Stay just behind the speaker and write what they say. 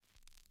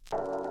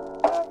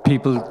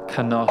people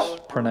cannot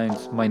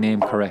pronounce my name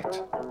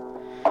correct.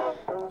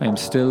 I am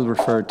still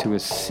referred to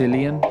as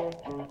Cillian,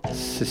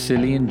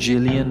 Sicilian,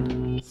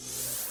 Gillian.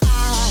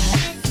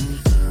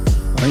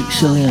 Right,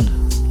 Cillian.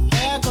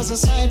 Who the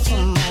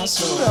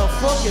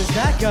fuck is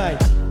that guy?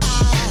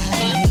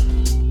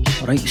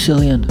 Right,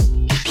 Cillian.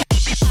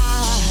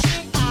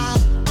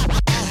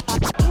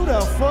 Who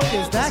the fuck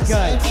is that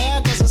guy?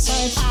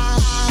 It's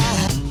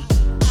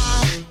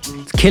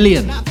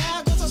Killian.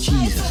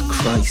 Jesus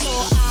Christ.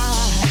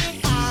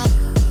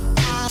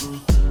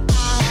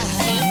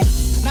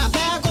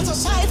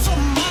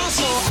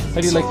 How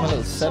do you like my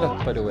little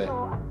setup, by the way?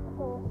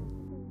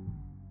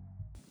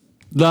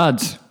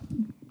 Lads,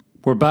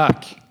 we're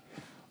back.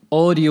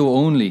 Audio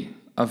only.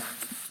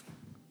 I've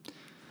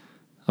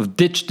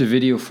ditched the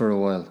video for a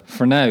while.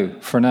 For now.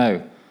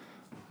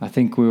 I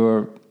think we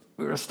were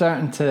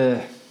starting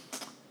to...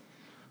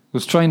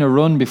 was trying to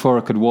run before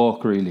I could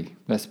walk, really.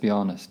 Let's be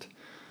honest.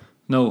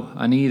 No,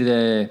 I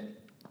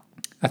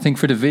think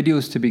for the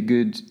videos to be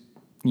good,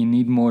 you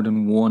need more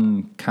than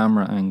one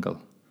camera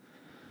angle.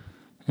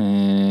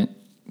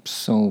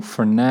 So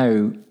for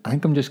now, I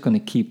think I'm just going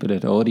to keep it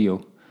at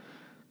audio.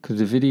 Because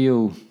the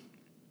video,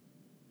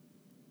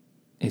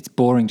 it's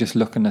boring just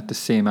looking at the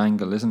same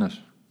angle, isn't it?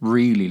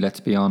 Really, let's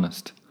be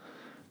honest.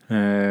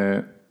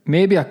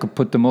 Maybe I could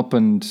put them up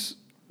and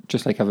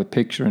just like have a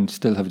picture and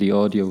still have the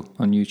audio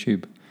on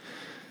YouTube.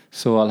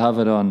 So I'll have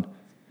it on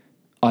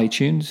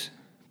iTunes,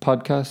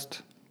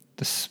 podcast,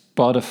 the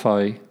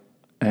Spotify.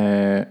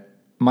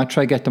 Might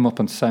try get them up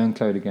on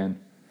SoundCloud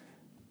again.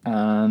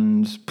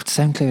 But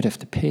SoundCloud I have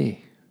to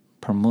pay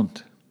per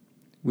month,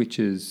 which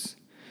is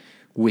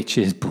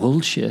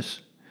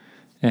bullshit.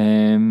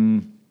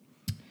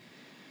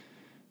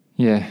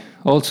 Yeah.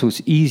 Also,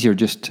 it's easier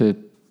just to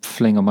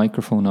fling a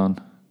microphone on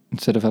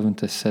instead of having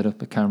to set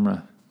up a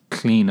camera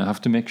clean. I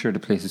have to make sure the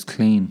place is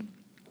clean.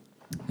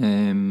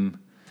 And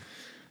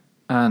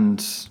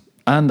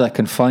I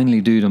can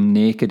finally do them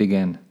naked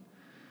again.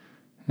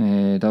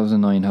 That was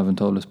annoying having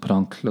to always put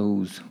on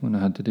clothes when I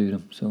had to do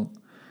them. So,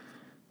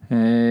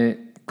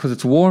 because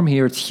it's warm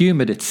here, it's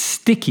humid, it's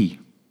sticky.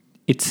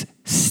 It's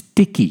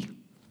sticky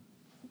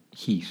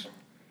heat.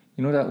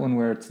 You know that one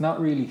where it's not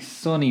really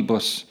sunny,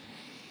 but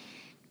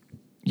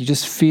you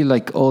just feel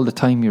like all the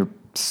time you're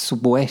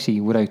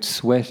sweaty without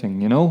sweating,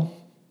 you know?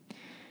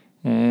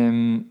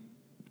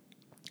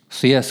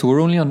 So we're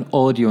only on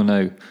audio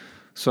now.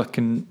 So I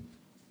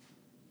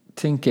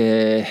think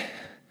I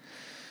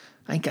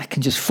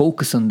can just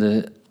focus on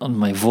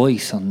my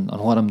voice, on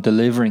what I'm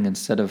delivering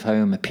instead of how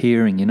I'm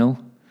appearing, you know?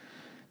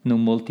 No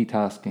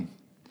multitasking.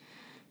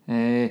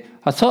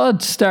 I thought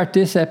I'd start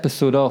this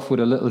episode off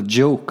with a little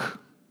joke.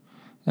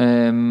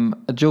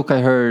 A joke I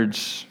heard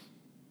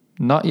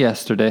not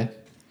yesterday,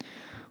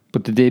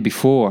 but the day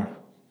before.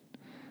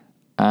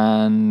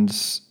 And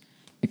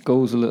it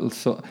goes a little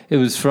so... It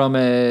was from...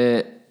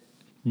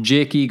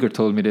 Jake Eager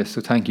told me this,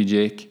 so thank you,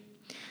 Jake.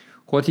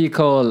 What do you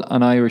call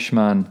an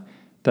Irishman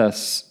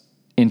that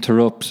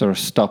interrupts or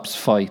stops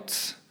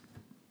fights?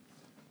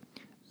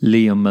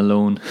 Liam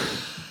Malone.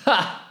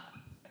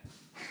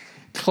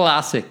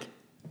 Classic.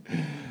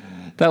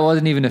 That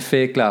wasn't even a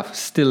fake laugh.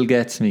 Still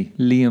gets me.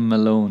 Liam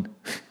Malone.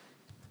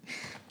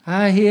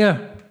 Here.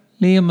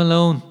 Liam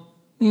Malone.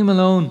 Liam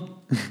Malone.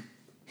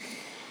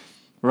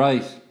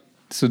 Right.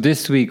 So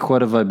this week,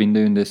 what have I been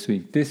doing this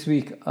week? This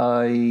week,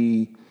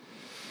 so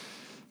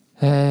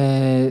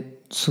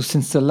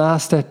since the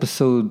last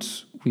episode,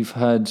 we've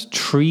had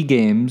 3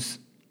 games.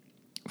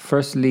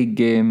 First league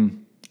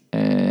game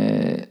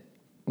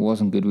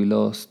wasn't good. We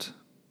lost.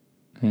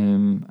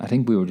 I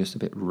think we were just a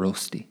bit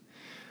rusty.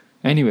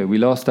 Anyway, we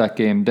lost that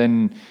game.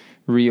 Then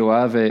Rio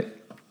Ave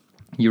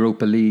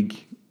Europa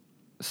League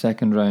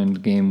second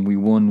round game, we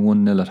won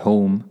 1-0 at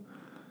home.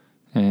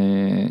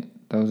 That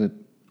was a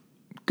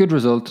good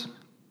result.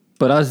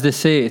 But as they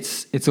say,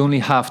 it's only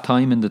half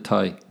time in the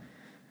tie.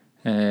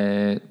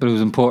 But it was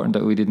important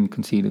that we didn't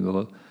concede a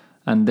goal.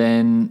 And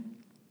then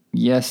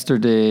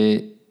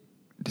yesterday,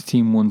 the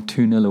team won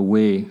 2-0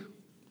 away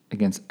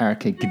against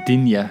Arke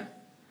Gdynia.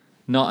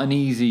 Not an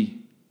easy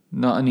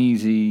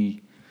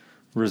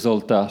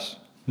result, that.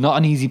 Not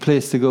an easy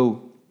place to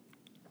go.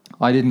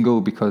 I didn't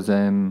go because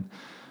had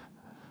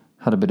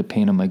a bit of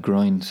pain on my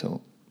groin, so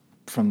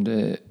from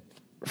the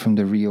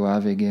Rio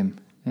Ave game.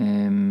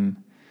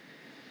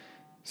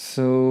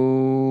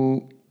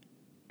 So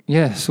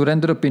it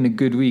ended up being a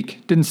good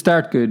week. Didn't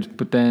start good,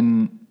 but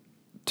then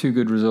 2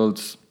 good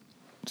results.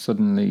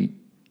 Suddenly,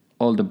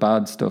 all the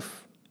bad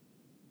stuff,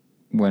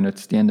 when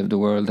it's the end of the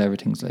world,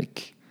 everything's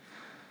like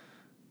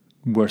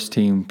worst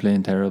team,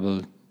 playing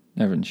terrible,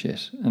 everything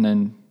shit. And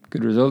then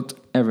good result,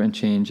 everything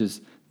changes.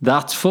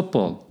 That's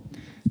football.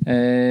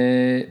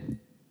 So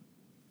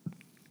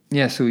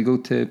we go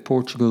to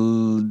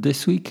Portugal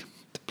this week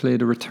to play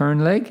the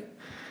return leg.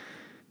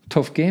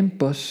 Tough game,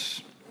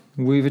 but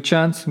we've a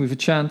chance. So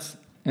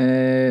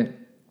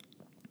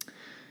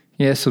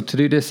to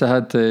do this,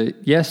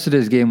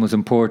 yesterday's game was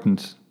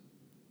important.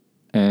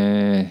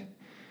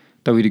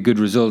 That we had a good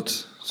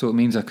result, so it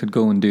means I could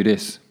go and do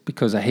this.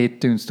 because I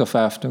hate doing stuff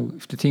after.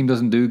 If the team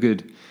doesn't do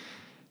good,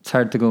 it's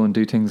hard to go and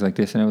do things like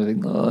this. And I was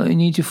like, oh, I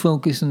need to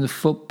focus on the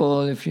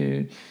football. If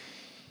you're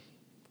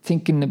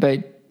thinking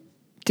about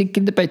the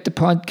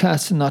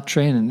podcast and not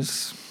training,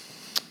 it's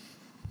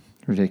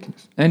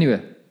ridiculous.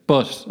 Anyway,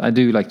 but I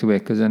do like to wait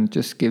because then it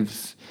just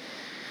gives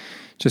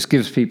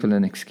people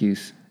an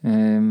excuse.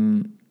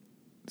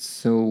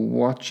 So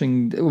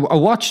I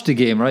watched the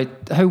game, right?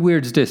 How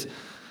weird is this?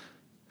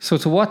 So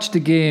to watch the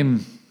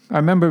game, I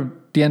remember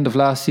the end of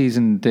last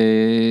season,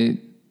 they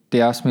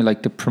asked me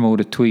like to promote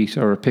a tweet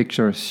or a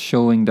picture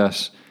showing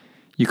that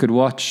you could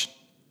watch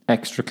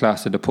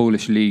Ekstraklasa, the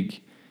Polish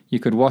league. You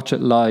could watch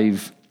it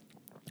live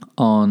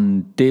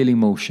on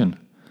Dailymotion.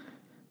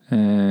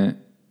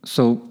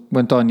 So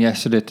went on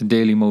yesterday to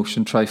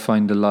Dailymotion, try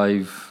find the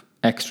live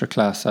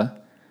Ekstraklasa.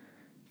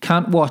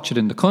 Can't watch it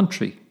in the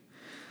country.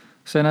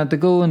 So then I had to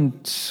go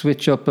and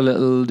switch up a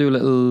little, do a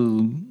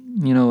little,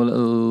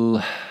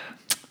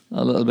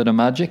 a little bit of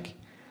magic.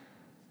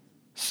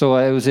 So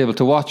I was able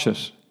to watch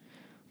it.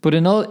 But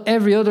in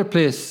every other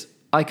place,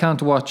 I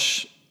can't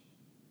watch.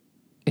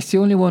 It's the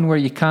only one where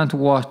you can't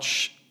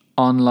watch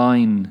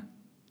online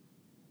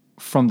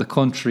from the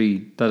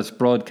country that it's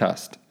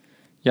broadcast.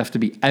 You have to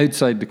be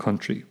outside the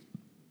country.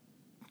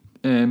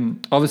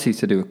 Obviously, it's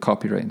to do with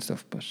copyright and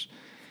stuff, but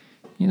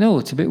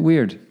it's a bit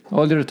weird.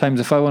 All the other times,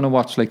 if I want to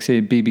watch, like,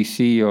 say,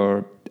 BBC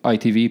or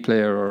ITV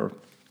Player or,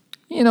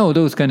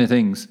 those kind of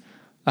things,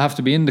 I have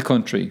to be in the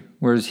country.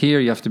 Whereas here,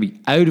 you have to be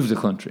out of the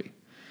country.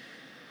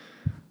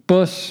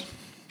 But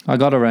I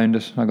got around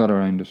it.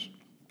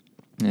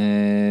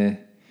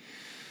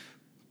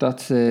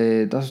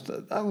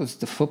 That was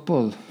the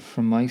football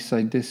from my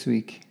side this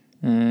week.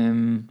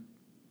 I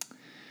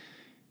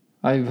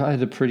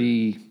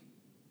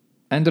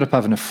ended up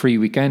having a free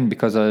weekend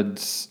because I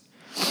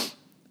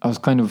was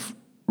kind of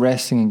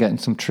resting and getting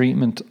some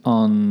treatment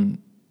on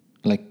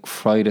like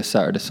Friday,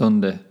 Saturday,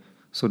 Sunday.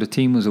 So the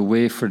team was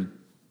away for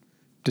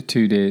the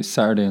 2 days,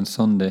 Saturday and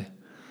Sunday.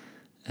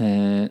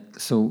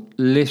 So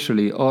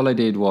literally all I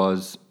did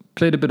was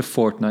played a bit of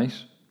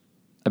Fortnite.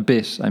 A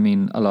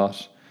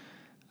lot.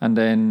 And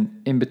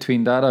then in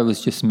between that, I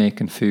was just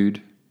making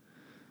food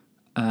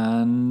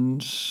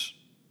and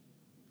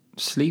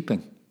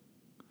sleeping.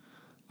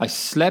 I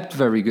slept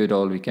very good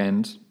all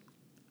weekend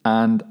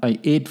and I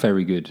ate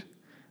very good.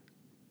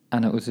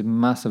 And it was a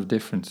massive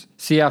difference.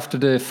 See, after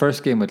the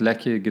first game with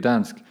Lechia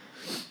Gdansk,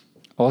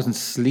 I wasn't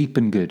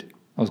sleeping good.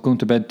 I was going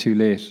to bed too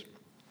late.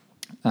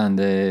 And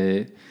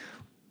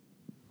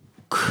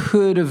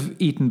could have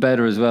eaten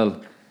better as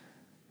well.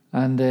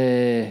 And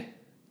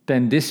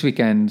then this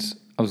weekend,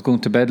 I was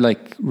going to bed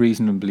like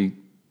reasonably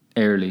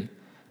early,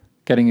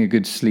 getting a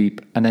good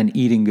sleep, and then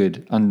eating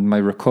good. And my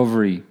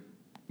recovery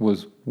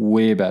was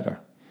way better.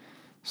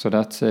 So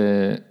that's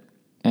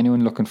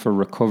anyone looking for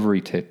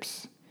recovery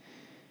tips.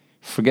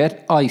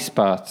 Forget ice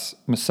baths,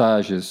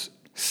 massages,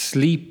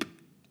 sleep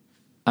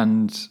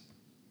and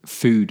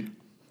food.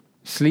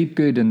 Sleep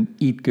good and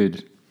eat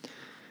good.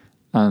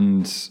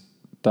 And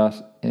that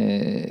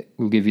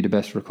will give you the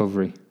best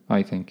recovery,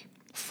 I think.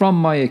 From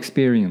my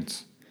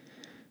experience.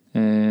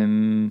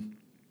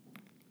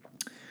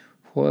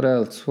 What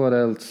else? It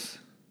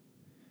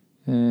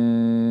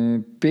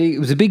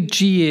was a big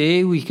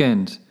GAA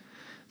weekend.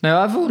 Now,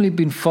 I've not really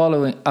been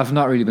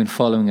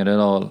following it at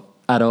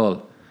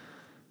all.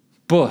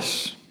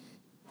 But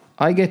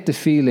I get the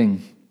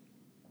feeling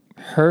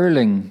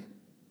hurling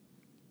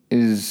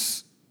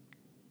is...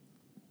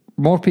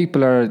 More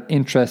people are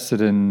interested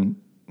in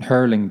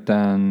hurling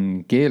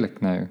than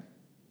Gaelic now.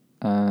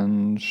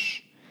 And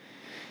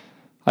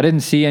I didn't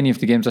see any of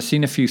the games. I've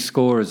seen a few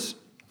scores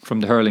from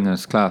the hurling in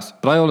its class.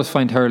 But I always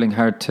find hurling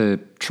hard to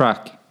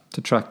track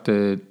the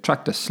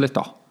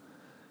sliotar.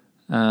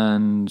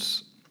 And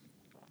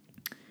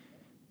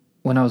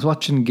when I was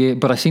watching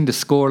but I seen the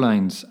score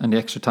lines and the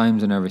extra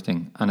times and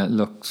everything, and it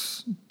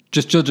looks,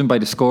 just judging by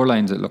the score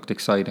lines, it looked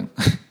exciting.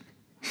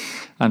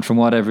 And from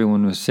what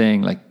everyone was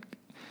saying, like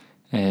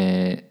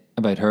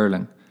about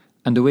hurling,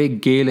 and the way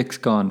Gaelic's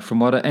gone, from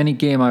what any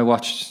game I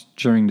watched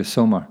during the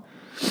summer,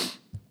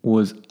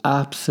 was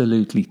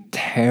absolutely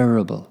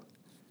terrible.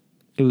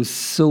 It was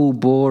so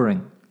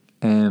boring.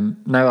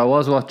 Now I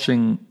was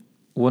watching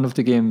one of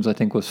the games. I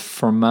think was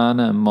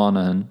Fermanagh and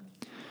Monaghan.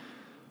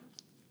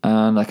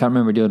 And I can't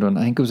remember the other one.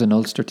 I think it was an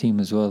Ulster team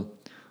as well.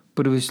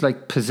 But it was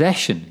like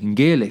possession in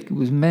Gaelic. It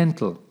was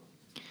mental.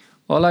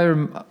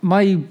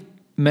 My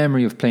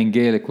memory of playing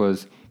Gaelic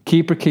was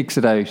keeper kicks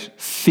it out,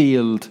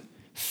 field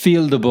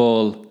the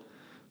ball,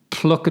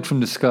 pluck it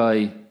from the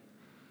sky,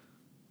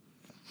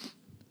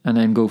 and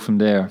then go from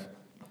there.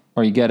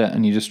 Or you get it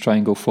and you just try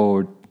and go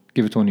forward,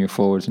 give it to one of your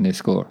forwards and they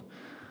score.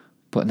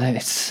 But now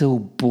it's so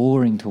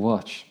boring to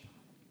watch.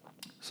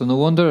 So no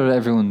wonder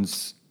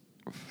everyone's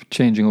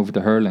changing over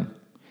to hurling.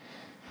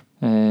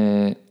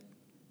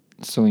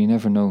 So you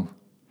never know.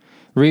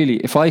 Really,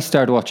 if I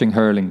start watching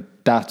hurling,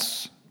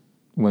 that's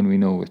when we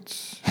know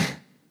it's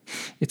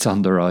it's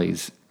on the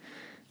rise.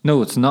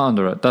 No, it's not on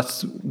the rise.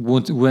 That's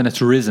when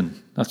it's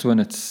risen. That's when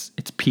it's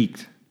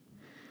peaked.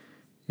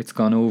 It's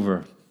gone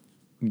over.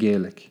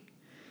 Gaelic.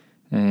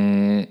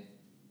 So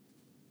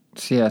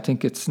yeah, I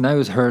think now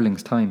is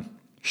hurling's time.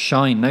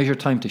 Shine. Now's your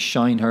time to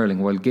shine hurling.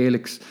 While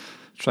Gaelic's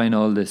trying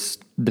all this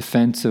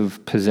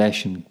defensive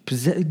possession.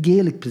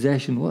 Gaelic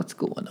possession. What's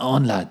going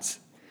on, lads?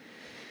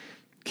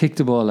 Kick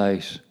the ball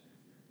out.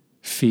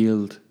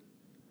 Field.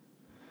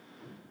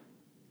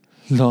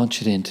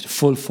 Launch it into the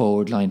full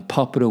forward line.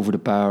 Pop it over the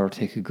bar or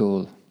take a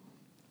goal.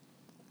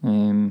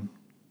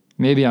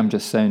 Maybe I'm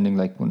just sounding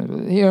like one of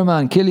those. Here,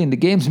 man, Killian, the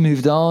game's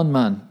moved on,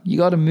 man. You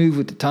got to move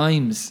with the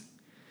times.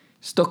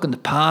 Stuck in the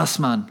past,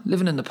 man.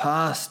 Living in the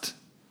past.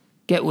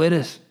 Get with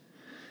it.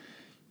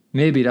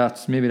 Maybe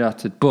that's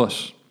it,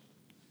 but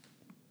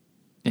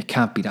it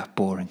can't be that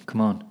boring.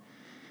 Come on.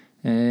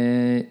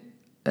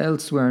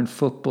 Elsewhere in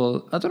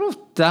football, I don't know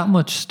if that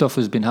much stuff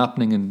has been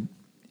happening in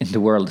the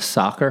world of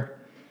soccer.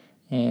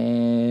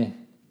 One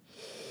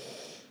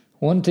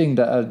thing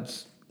that I'd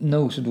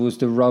noted was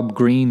the Rob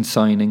Green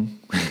signing.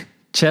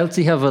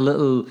 Chelsea have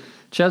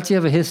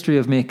a history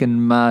of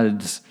making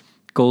mad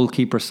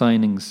goalkeeper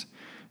signings.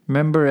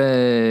 Remember,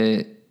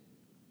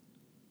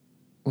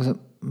 was it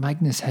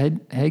Magnus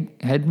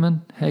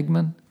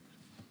Hegman?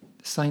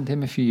 Signed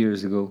him a few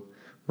years ago.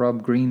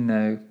 Rob Green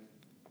now.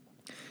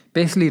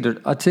 Basically,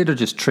 I'd say they're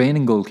just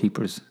training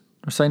goalkeepers.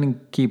 They're signing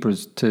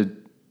keepers to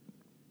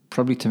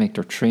make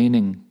their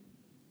training,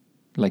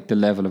 like the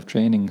level of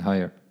training,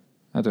 higher.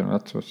 I don't know,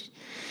 that's what...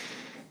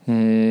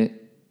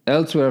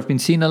 Elsewhere, I've been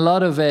seeing a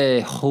lot of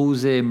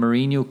Jose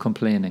Mourinho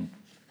complaining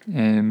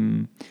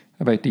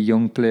about the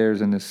young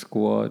players in the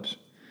squad.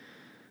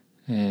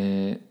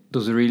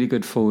 There's a really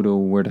good photo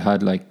where they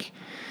had or it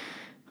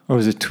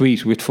was a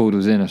tweet with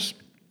photos in it,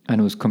 and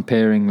it was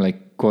comparing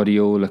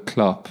Guardiola,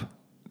 Klopp,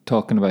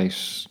 talking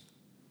about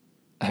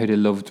how they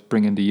loved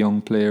bringing the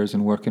young players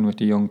and working with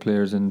the young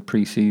players in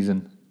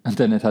pre-season, and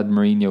then it had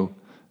Mourinho.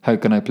 How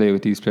can I play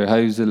with these players?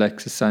 How's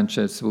Alexis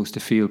Sanchez supposed to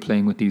feel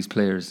playing with these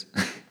players?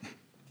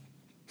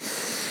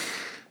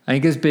 I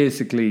think it's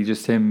basically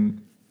just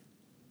him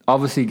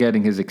obviously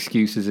getting his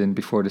excuses in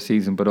before the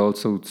season, but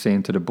also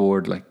saying to the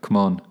board, come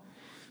on,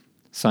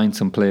 sign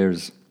some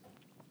players.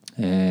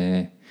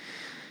 There's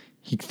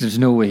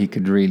no way he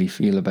could really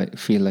feel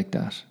like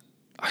that.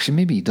 Actually,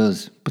 maybe he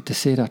does, but to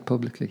say that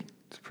publicly,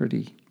 it's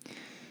pretty.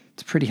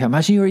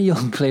 Imagine you're a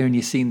young player and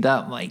you've seen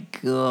that. My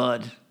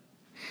God,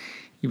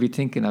 you'd be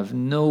thinking, I've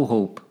no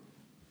hope.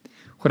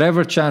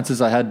 Whatever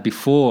chances I had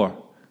before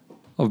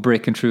of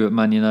breaking through at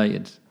Man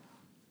United,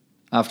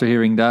 after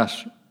hearing that,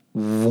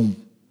 vroom,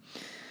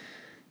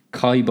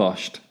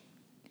 kiboshed.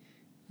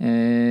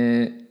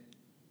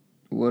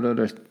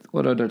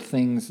 What other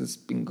things has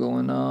been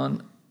going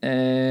on?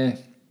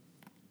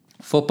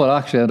 Football.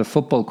 Actually, I had a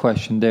football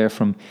question there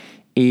from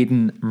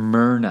Aidan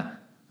Myrna.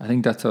 I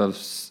think that's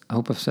I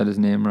hope I've said his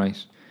name right.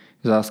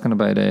 He was asking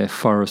about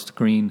Forest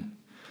Green.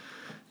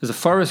 Is it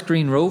Forest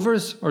Green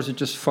Rovers or is it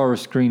just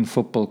Forest Green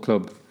Football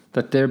Club?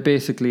 That they're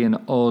basically an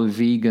all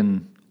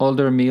vegan. All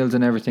their meals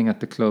and everything at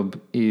the club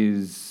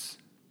is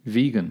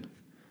vegan.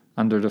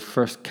 And they're the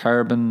first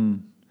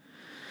carbon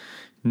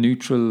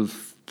neutral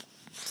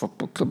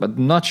football club.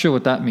 I'm not sure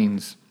what that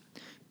means.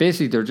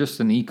 Basically, they're just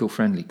an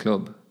eco-friendly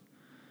club.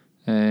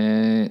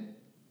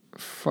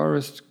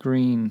 Forest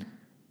Green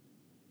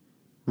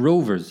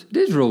Rovers. It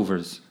is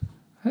Rovers.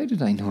 How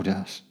did I know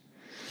that?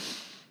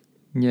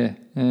 Yeah.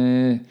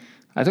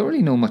 I don't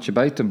really know much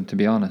about them, to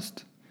be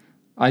honest.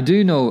 I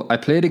do know I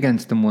played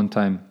against them one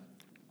time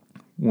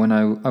when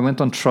I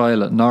went on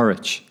trial at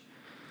Norwich,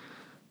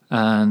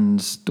 and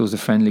there was a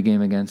friendly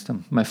game against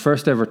them. My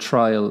first ever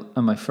trial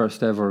and my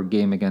first ever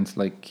game against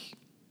like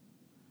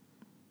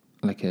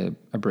a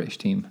British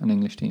team, an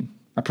English team,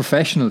 a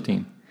professional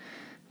team,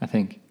 I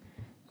think.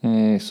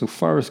 So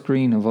Forest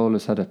Green have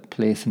always had a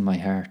place in my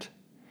heart,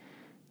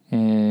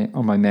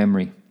 or my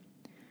memory.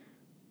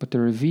 But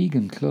they're a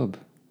vegan club.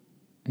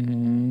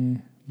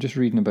 Just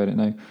reading about it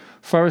now.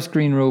 Forest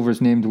Green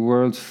Rovers named the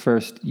world's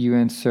first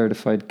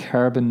UN-certified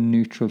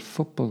carbon-neutral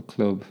football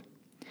club.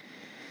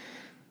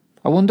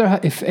 I wonder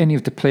if any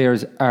of the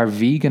players are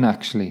vegan,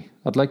 actually.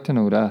 I'd like to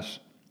know that.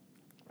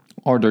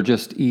 Or they're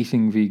just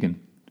eating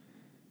vegan.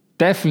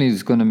 Definitely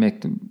is going to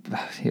make them...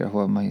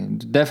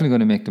 Definitely going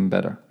to make them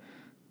better.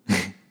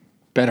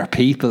 Better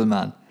people,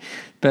 man.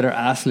 Better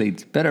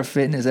athletes. Better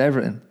fitness,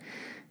 everything.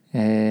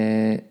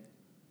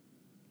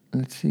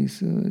 Let's see,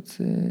 so it's...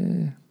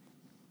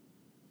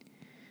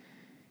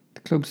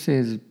 The club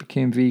says it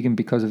became vegan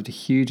because of the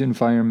huge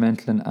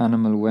environmental and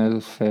animal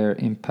welfare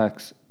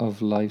impacts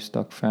of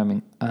livestock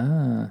farming.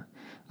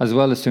 As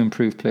well as to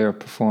improve player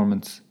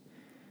performance.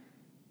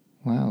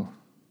 Wow.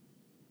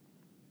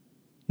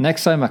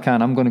 Next time I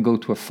can, I'm going to go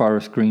to a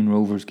Forest Green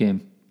Rovers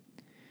game.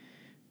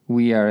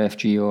 We are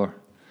FGR.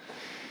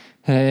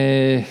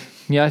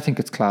 Yeah, I think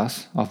it's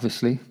class,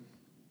 obviously.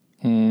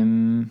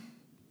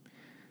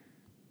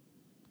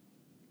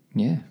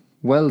 Yeah.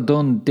 Well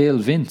done, Dale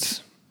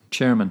Vince.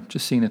 Chairman,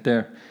 just seen it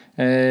there.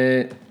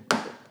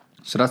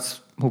 So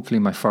that's hopefully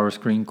my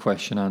Forest Green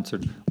question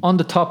answered. On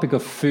the topic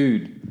of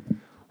food,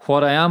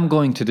 what I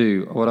want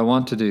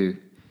to do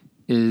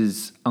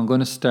is I'm going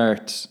to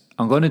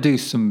I'm going to do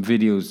some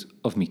videos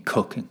of me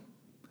cooking.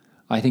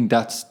 I think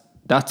that's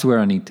where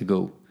I need to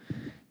go.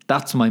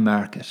 That's my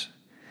market.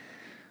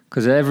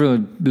 Because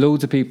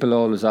loads of people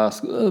always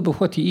ask, oh, but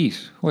what do you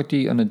eat? What do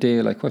you eat on a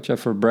day? Like, what do you have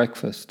for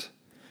breakfast,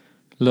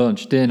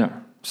 lunch,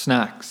 dinner,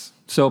 snacks,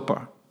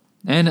 supper,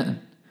 anything?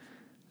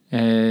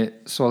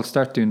 So I'll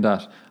start doing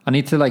that. I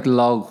need to like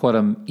log what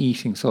I'm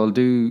eating. So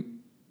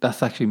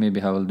that's actually maybe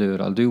how I'll do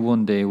it. I'll do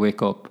one day,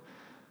 wake up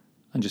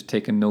and just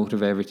take a note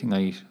of everything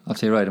I eat. I'll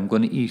say, right, I'm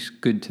going to eat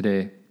good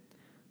today.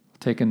 I'll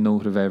take a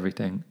note of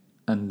everything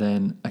and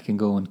then I can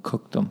go and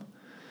cook them.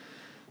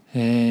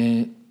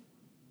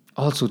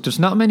 Also, there's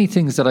not many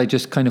things that I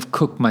just kind of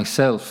cook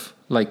myself,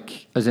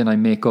 like as in I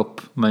make up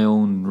my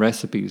own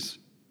recipes.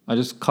 I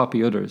just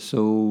copy others.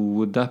 So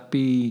would that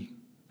be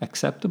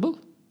acceptable?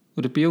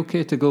 Would it be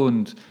okay to go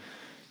and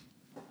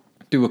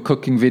do a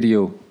cooking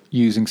video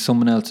using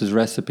someone else's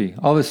recipe?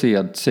 Obviously,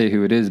 I'd say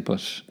who it is,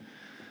 but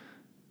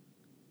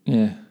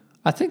yeah,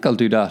 I think I'll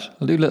do that.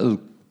 I'll do little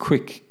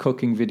quick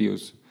cooking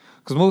videos.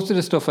 Because most of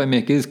the stuff I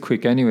make is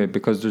quick anyway,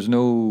 because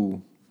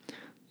you're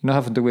not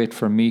having to wait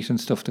for meat and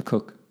stuff to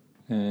cook.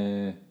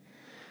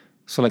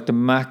 So like the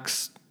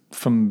max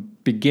from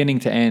beginning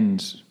to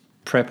end,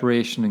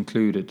 preparation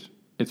included,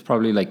 it's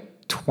probably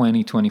like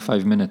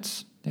 20-25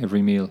 minutes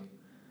every meal.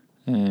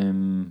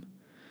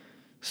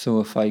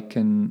 So if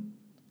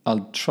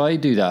I'll try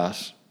do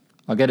that.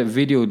 I'll get it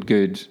videoed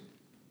good.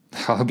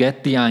 I'll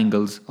get the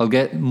angles. I'll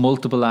get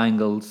multiple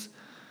angles.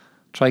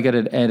 Try get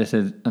it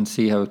edited and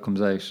see how it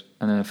comes out.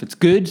 And then if it's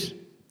good,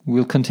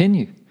 we'll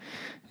continue.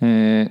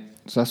 So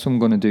that's what I'm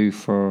going to do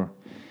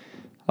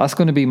that's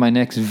going to be my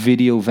next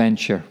video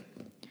venture.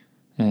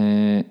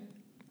 The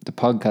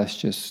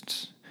podcast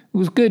it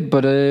was good,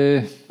 but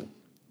I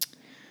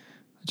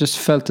just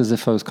felt as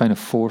if I was kind of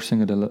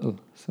forcing it a little.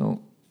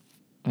 So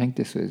I think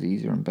this way is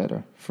easier and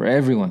better for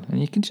everyone. And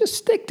you can just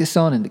stick this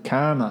on in the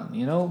car, man,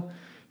 you know?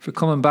 If you're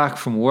coming back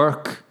from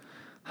work,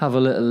 have a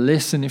little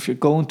listen. If you're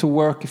going to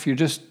work, if you're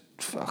just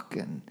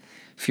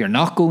if you're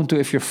not going to,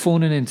 if you're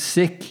phoning in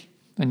sick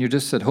and you're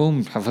just at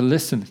home, have a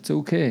listen. It's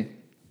okay.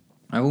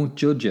 I won't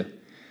judge you.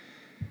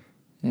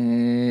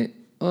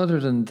 Other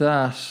than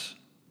that,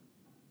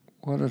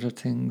 what other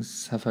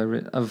things have I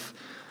written?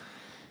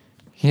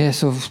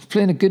 So I've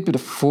playing a good bit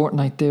of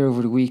Fortnite there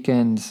over the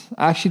weekend.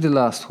 Actually, the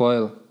last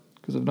while,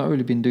 because I've not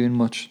really been doing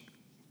much.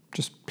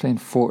 Just playing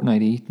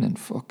Fortnite, eating and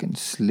fucking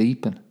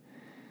sleeping.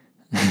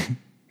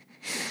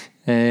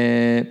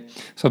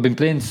 So I've been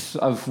playing.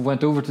 I've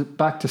went over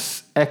back to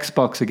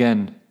Xbox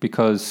again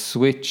because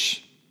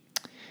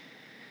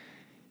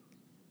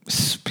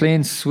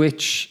playing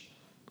Switch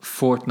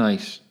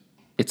Fortnite,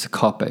 it's a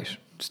cop out.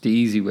 It's the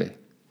easy way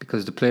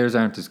because the players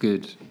aren't as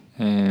good.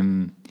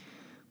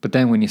 But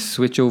then when you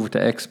switch over to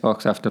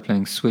Xbox after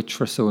playing Switch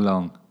for so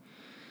long,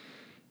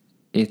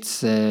 it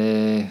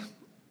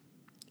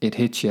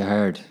hits you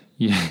hard.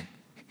 Yeah,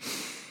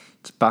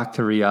 it's back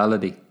to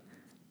reality.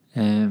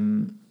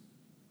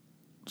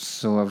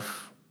 So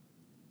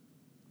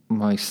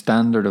my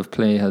standard of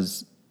play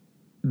has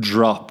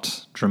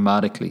dropped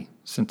dramatically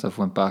since I've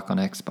went back on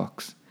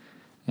Xbox.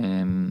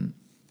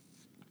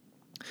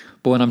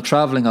 But when I'm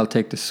traveling, I'll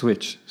take the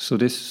Switch. So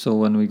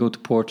when we go to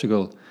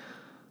Portugal,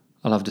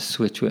 I'll have the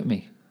Switch with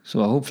me.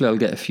 So hopefully I'll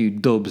get a few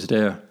dubs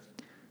there.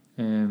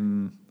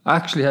 I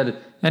actually had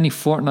any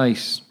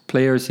Fortnite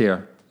players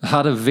here. I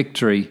had a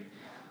victory.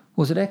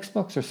 Was it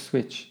Xbox or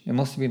Switch? It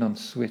must have been on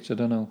Switch. I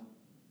don't know.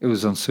 It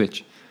was on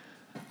Switch.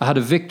 I had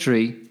a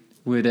victory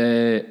with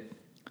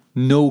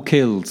no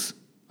kills.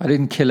 I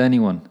didn't kill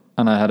anyone,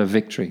 and I had a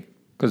victory.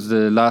 Because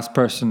the last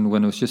person,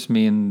 when it was just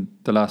me and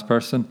the last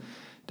person,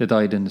 they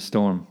died in the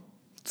storm.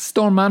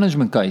 Storm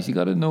management, guys. You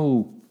got to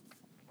know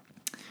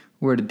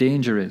where the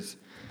danger is.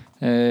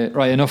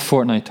 Right, enough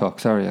Fortnite talk.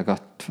 Sorry, I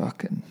got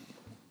fucking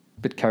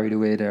a bit carried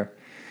away there.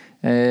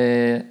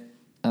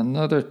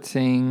 Another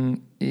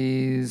thing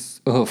is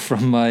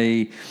from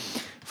my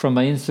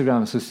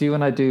Instagram. So see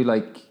when I do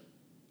like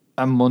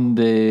a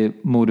Monday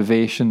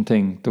motivation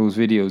thing, those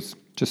videos,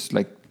 just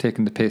like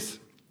taking the piss.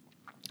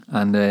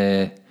 And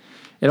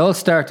it all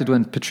started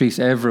when Patrice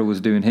Evra was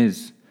doing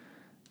his.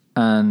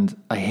 And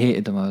I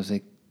hated them. I was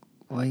like,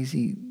 why is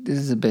he... This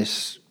is a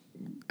bit...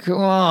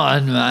 Come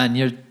on, man.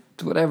 You're,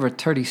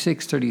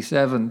 36,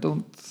 37.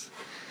 Don't...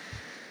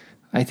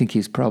 I think he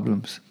has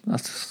problems.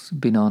 That's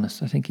being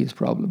honest. I think he has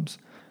problems.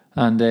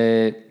 And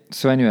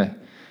so anyway,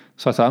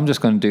 so I thought I'm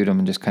just going to do them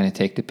and just kind of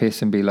take the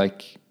piss and be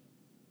like,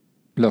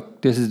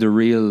 look, this is the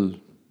real...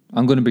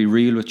 I'm going to be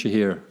real with you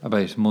here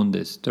about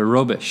Mondays. They're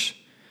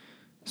rubbish.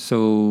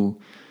 So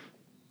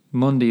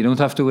Monday, you don't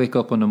have to wake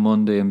up on a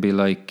Monday and be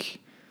like,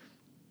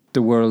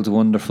 the world's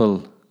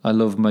wonderful. I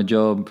love my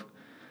job.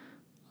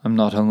 I'm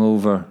not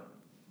hungover.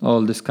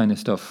 All this kind of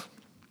stuff.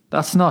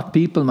 That's not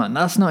people, man.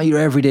 That's not your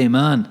everyday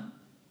man.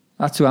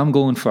 That's who I'm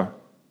going for.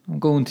 I'm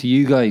going to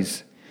you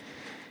guys.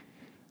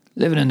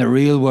 Living in the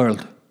real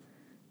world.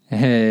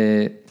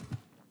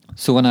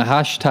 So when I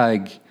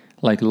hashtag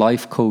like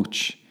life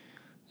coach,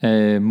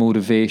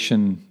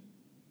 motivation,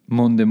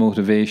 Monday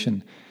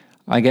motivation,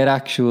 I get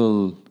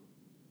actual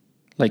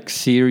like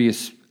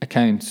serious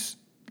accounts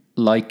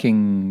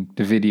liking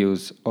the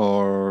videos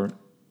or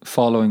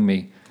following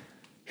me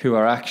who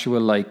are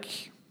actual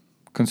like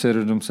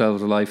consider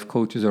themselves life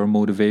coaches or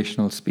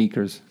motivational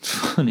speakers. It's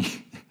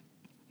funny.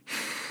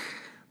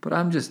 But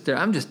I'm just there.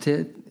 I'm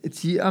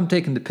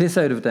taking the piss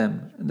out of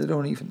them, and they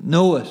don't even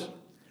know it.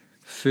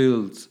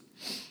 Fools.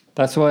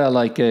 That's why I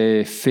like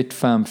Fit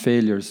Fam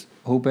Failures.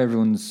 Hope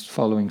everyone's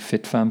following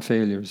Fit Fam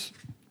Failures.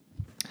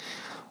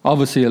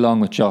 Obviously, along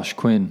with Josh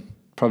Quinn,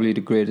 probably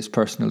the greatest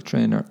personal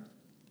trainer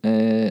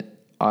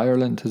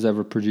Ireland has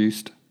ever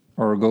produced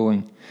or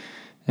going.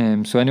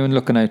 So anyone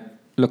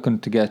looking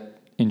to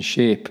get in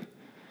shape,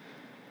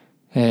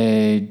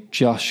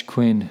 Josh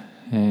Quinn,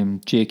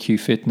 JQ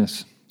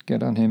Fitness.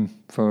 Get on him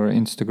for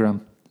Instagram.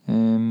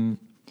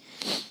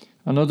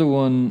 Another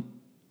one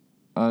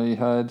I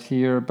had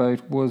here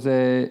about was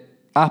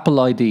Apple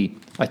ID.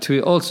 I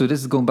tweet also. This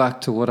is going back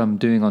to what I'm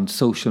doing on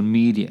social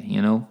media.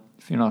 You know,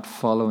 if you're not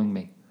following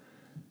me,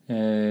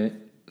 I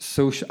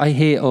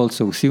hate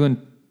also. See when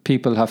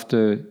people have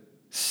to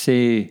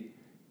say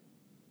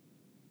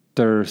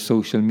their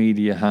social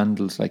media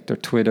handles, like their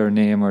Twitter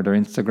name or their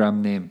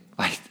Instagram name.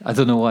 I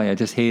don't know why. I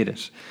just hate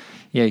it.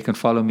 Yeah, you can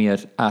follow me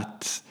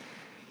at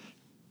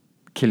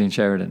Killian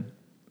Sheridan,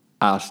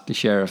 at the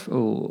Sheriff.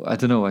 Oh, I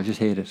don't know. I just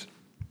hate it.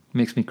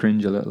 Makes me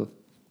cringe a little.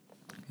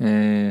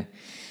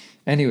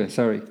 Anyway,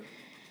 sorry.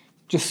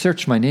 Just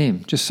search my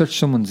name. Just search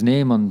someone's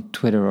name on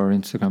Twitter or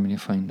Instagram and you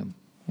find them.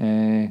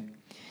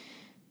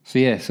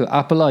 So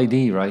Apple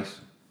ID, right?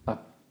 I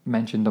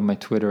mentioned on my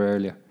Twitter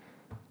earlier.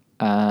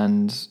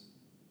 And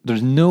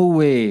there's no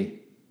way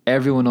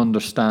everyone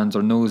understands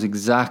or knows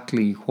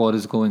exactly what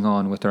is going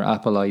on with their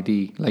Apple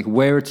ID. Like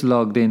where it's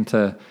logged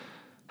into,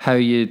 how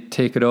you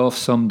take it off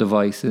some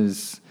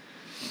devices,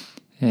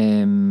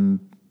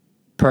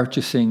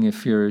 purchasing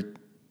if you're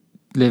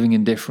living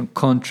in different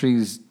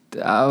countries.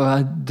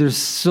 There's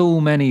so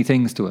many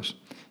things to it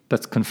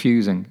that's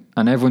confusing.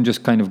 And everyone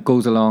just kind of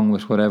goes along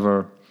with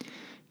whatever,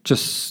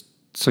 just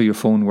so your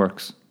phone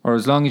works. Or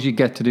as long as you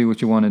get to do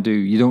what you want to do,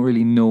 you don't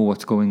really know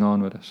what's going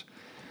on with it.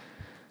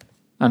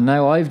 And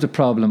now I have the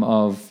problem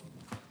of,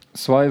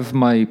 so I have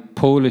my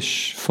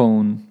Polish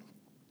phone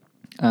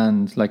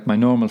and like my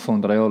normal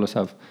phone that I always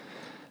have.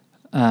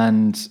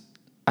 And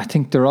I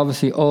think they're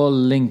obviously all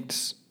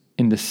linked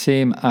in the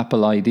same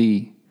Apple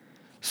ID.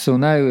 So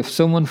now if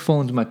someone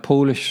phones my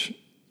Polish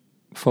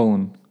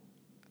phone,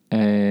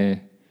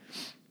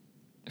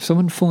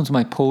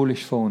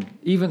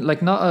 even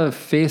like not a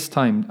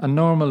FaceTime, a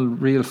normal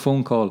real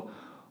phone call,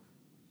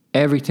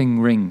 everything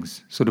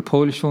rings. So the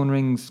Polish phone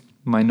rings,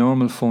 my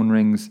normal phone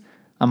rings,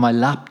 and my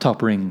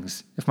laptop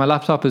rings. If my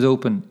laptop is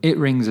open, it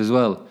rings as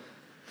well.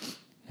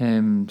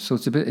 So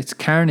it's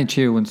carnage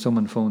here when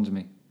someone phones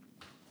me.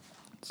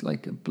 It's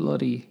like a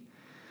bloody,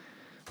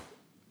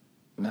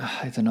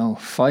 I don't know,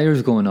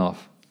 fire's going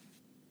off.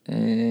 So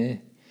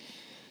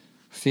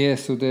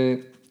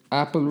the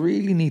Apple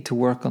really need to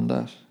work on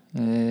that.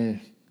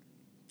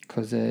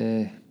 Because,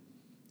 or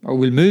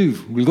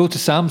we'll go to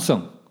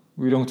Samsung.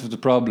 We don't have the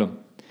problem.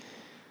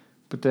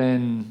 But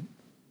then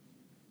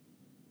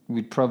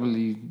we'd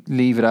probably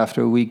leave it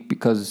after a week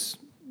because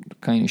they're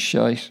kind of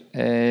shite.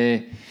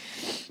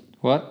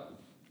 What?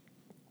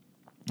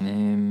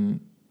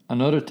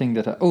 Another thing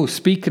that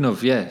speaking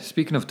of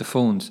the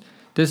phones,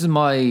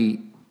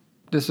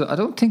 I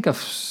don't think I've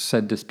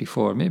said this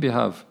before. Maybe I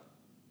have.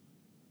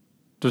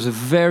 There's a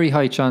very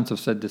high chance I've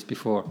said this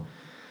before.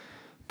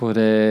 But,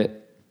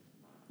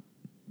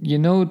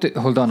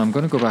 hold on, I'm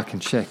going to go back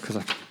and check because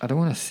I don't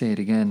want to say it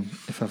again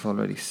if I've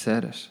already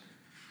said it.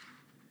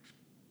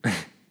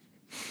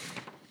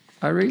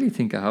 I really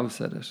think I have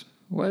said it.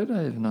 Why would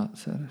I have not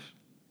said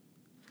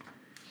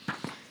it?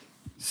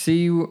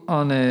 See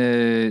on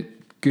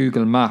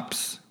Google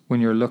Maps when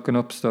you're looking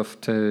up stuff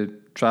to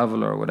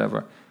travel or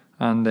whatever,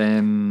 and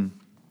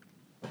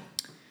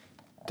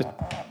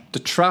the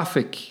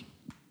traffic,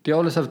 they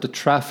always have the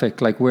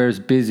traffic, like where it's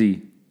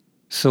busy,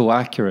 so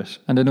accurate,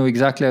 and they know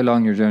exactly how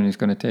long your journey is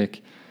going to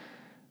take.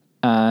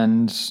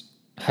 And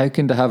how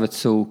can they have it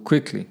so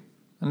quickly?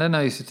 And then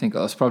I used to think,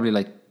 it's probably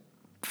like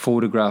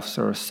photographs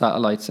or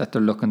satellites that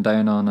they're looking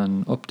down on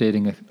and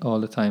updating it all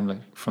the time,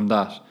 like from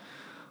that.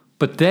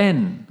 But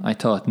then I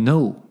thought,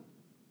 no,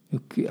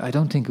 I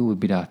don't think it would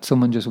be that.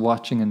 Someone just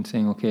watching and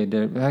saying, okay,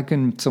 how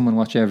can someone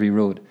watch every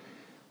road?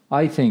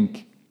 I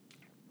think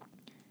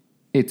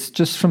it's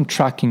just from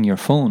tracking your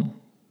phone.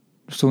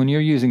 So when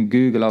you're using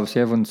Google,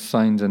 obviously everyone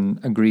signs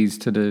and agrees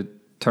to the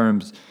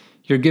terms.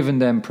 You're giving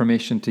them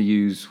permission to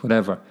use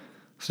whatever.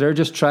 So they're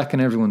just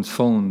tracking everyone's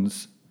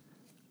phones,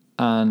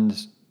 and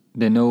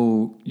they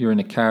know you're in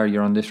a car,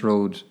 you're on this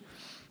road,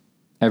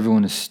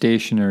 everyone is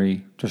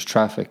stationary, there's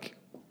traffic,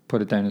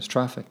 put it down as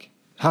traffic.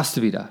 It has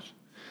to be that.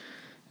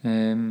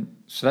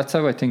 So that's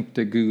how I think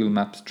the Google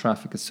Maps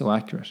traffic is so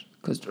accurate,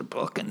 because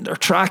they're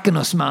tracking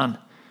us, man.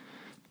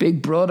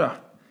 Big brother.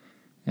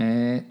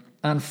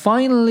 And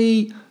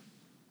finally,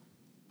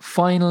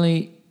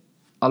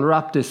 I'll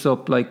wrap this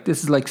up. Like,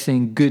 this is like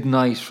saying good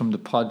night from the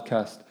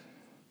podcast,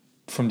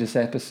 from this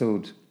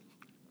episode.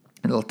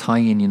 a little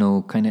tie-in, you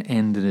know, kind of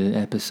end of the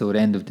episode,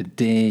 end of the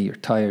day, you're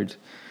tired.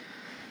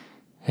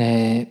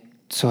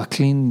 So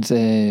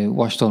I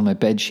washed all my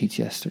bed sheets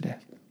yesterday.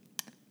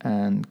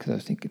 And because I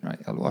was thinking, right,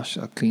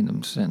 I'll clean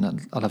them, so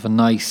then I'll have a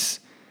nice,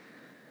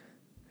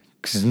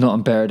 because there's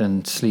nothing better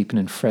than sleeping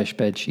in fresh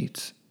bed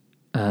sheets.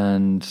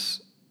 And so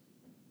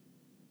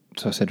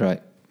I said,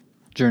 right,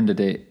 during the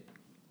day,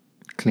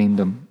 cleaned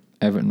them,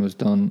 everything was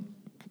done,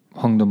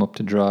 hung them up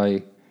to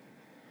dry,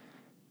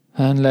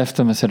 and left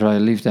them. I said, right, I'll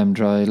leave them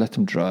dry, let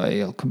them dry,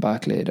 I'll come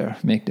back later,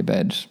 make the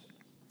bed,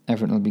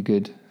 everything will be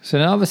good. So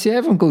then obviously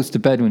everyone goes to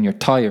bed when you're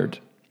tired.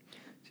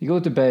 So you go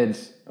to bed,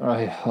 all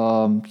right,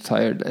 I'm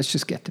tired, let's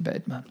just get to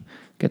bed, man.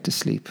 Get to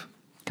sleep.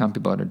 Can't be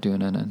bothered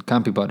doing anything,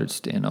 can't be bothered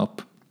staying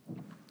up.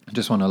 I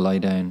just want to lie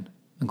down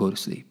and go to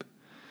sleep.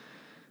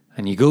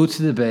 And you go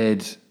to the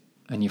bed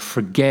and you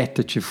forget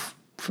that you've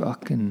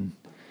fucking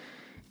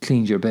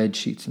cleaned your bed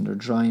sheets and they're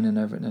drying and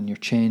everything and you're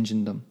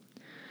changing them.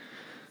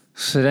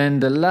 So then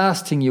the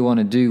last thing you want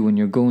to do when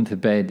you're going to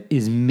bed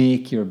is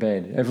make your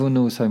bed. Everyone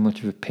knows how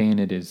much of a pain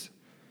it is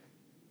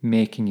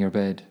making your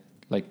bed.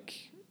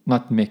 Like,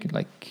 not making,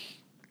 like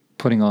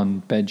putting on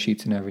bed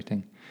sheets and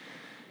everything.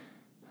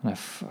 And I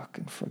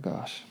fucking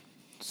forgot.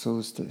 So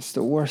it's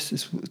the worst.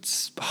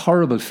 It's a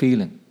horrible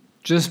feeling.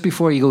 Just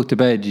before you go to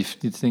bed, you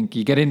think,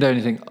 you get in there and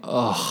you think,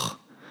 oh,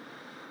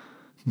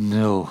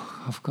 no,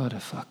 I've got to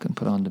fucking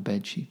put on the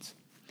bed sheets.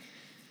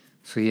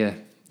 So yeah,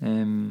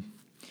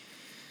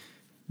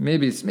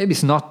 maybe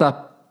it's not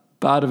that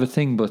bad of a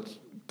thing, but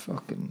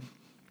fucking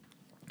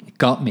it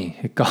got me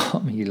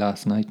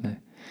last night now.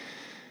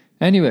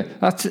 Anyway,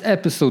 that's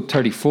episode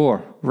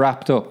 34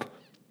 wrapped up,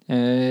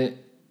 and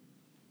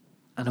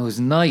it was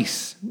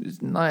nice. It was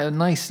a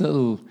nice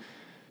little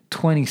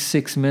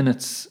 26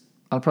 minutes.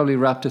 I'll probably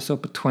wrap this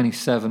up at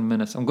 27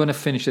 minutes. I'm going to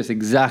finish this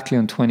exactly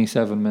on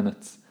 27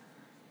 minutes.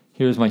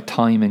 Here's my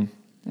timing.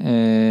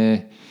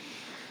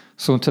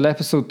 So until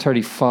episode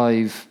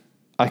 35,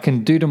 I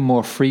can do them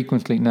more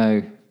frequently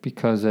now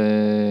because,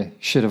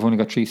 shit, I've only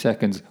got 3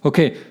 seconds.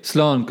 Okay,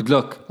 Slán, good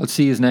luck. I'll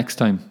see you next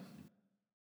time.